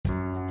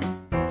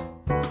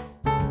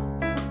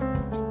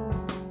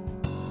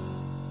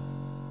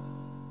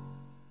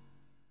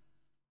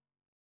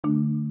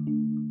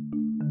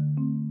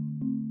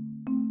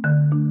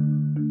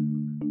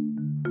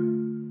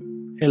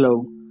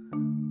Hello.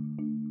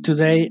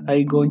 Today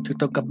I'm going to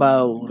talk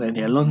about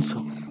René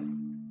Alonso.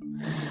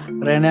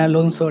 René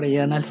Alonso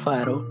Orellana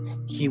Alfaro,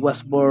 he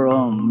was born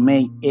on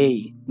May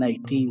 8,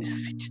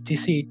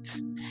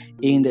 1966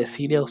 in the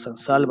city of San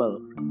Salvador.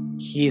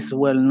 He is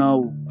well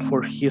known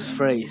for his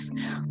phrase,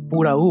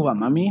 Pura uva,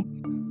 mami.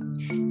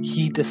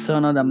 He is the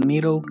son of a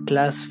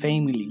middle-class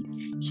family.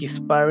 His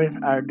parents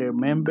are the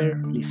member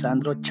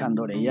Lisandro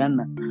Chando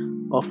Orellana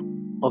of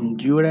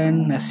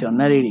Honduran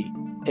nationality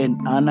and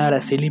Ana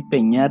Araceli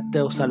Peñate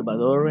of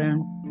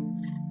Salvadoran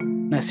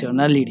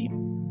nationality.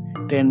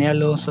 René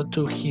Alonso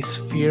took his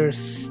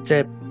first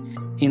step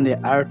in the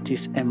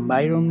artist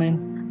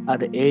environment at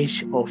the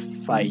age of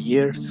 5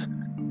 years,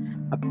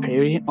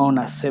 appearing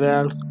on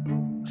several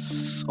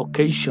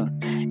occasions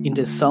in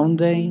the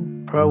Sunday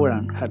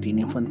program Jardín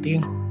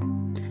Infantil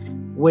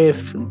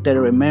with the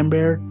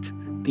remembered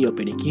Tío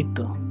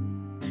Periquito,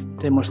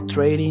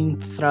 demonstrating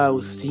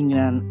through singing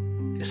an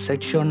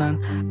exceptional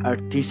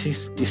artistic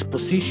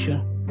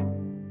disposition.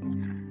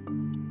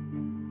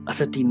 As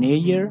a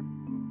teenager,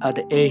 at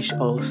the age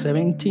of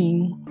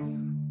 17,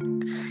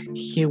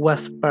 he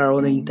was part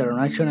of the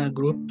international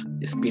group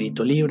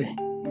Espíritu Libre,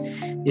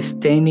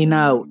 standing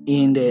out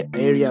in the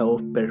area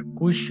of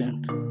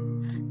percussion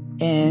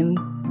and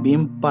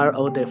being part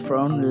of the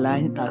front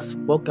line as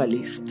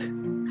vocalist.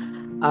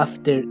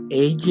 After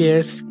 8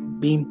 years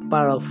being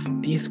part of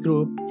this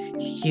group,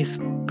 his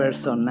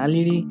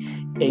personality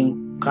and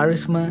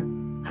charisma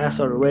has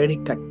already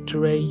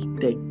captured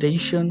the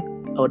attention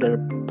of the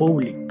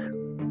public.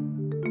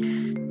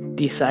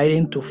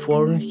 Deciding to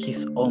form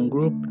his own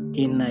group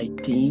in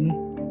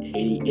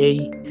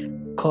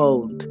 1988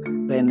 called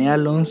René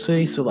Alonso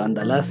y su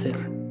Banda Láser.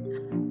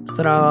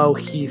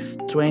 Throughout his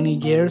 20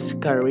 years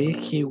career,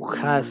 he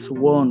has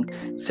won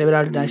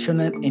several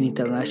national and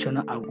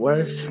international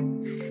awards.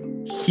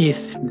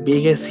 His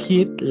biggest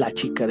hit, La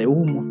Chica de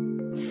Humo,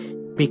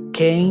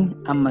 became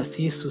a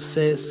massive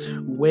success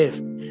with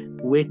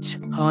which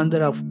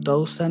hundreds of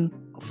thousands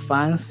of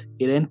fans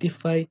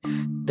identified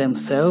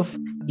themselves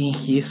in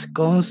his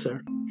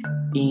concert,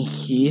 in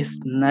his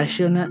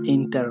national and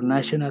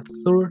international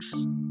tours,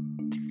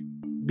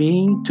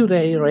 being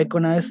today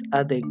recognized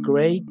as the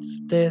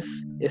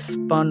greatest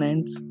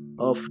exponent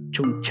of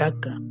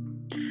chunchaca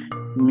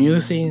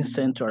music in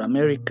Central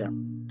America.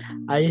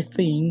 I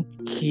think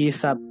he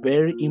is a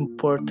very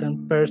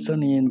important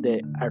person in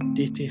the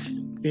artistic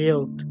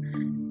field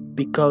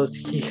because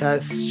he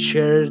has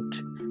shared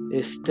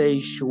a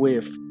stage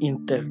with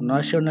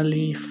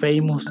internationally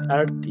famous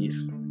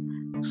artists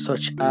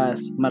such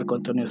as Marco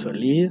Antonio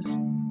Solís,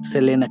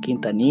 Selena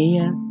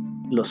Quintanilla,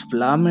 Los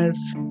Flamers,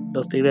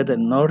 Los Tigres del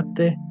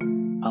Norte,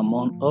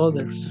 among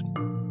others.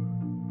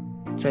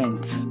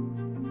 Thanks.